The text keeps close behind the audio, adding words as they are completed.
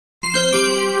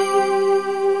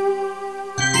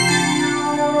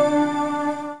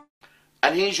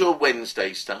here's your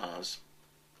Wednesday stars.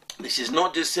 This is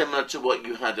not dissimilar to what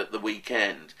you had at the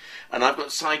weekend. And I've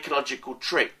got psychological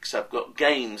tricks, I've got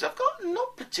games, I've got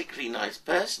not particularly nice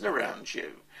person around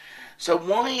you. So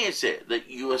why is it that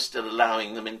you are still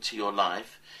allowing them into your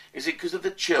life? Is it because of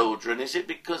the children? Is it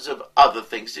because of other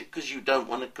things? Is it because you don't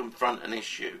want to confront an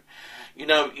issue? You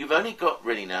know, you've only got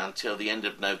really now until the end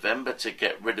of November to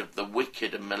get rid of the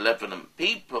wicked and malevolent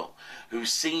people who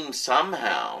seem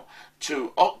somehow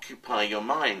to occupy your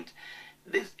mind.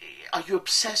 Are you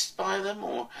obsessed by them,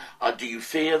 or do you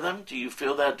fear them? Do you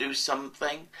feel they'll do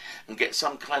something and get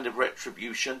some kind of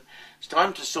retribution? It's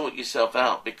time to sort yourself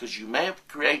out, because you may have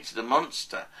created a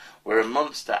monster where a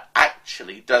monster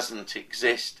actually doesn't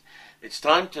exist. It's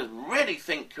time to really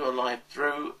think your life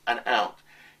through and out.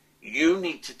 You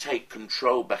need to take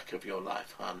control back of your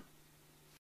life, hon.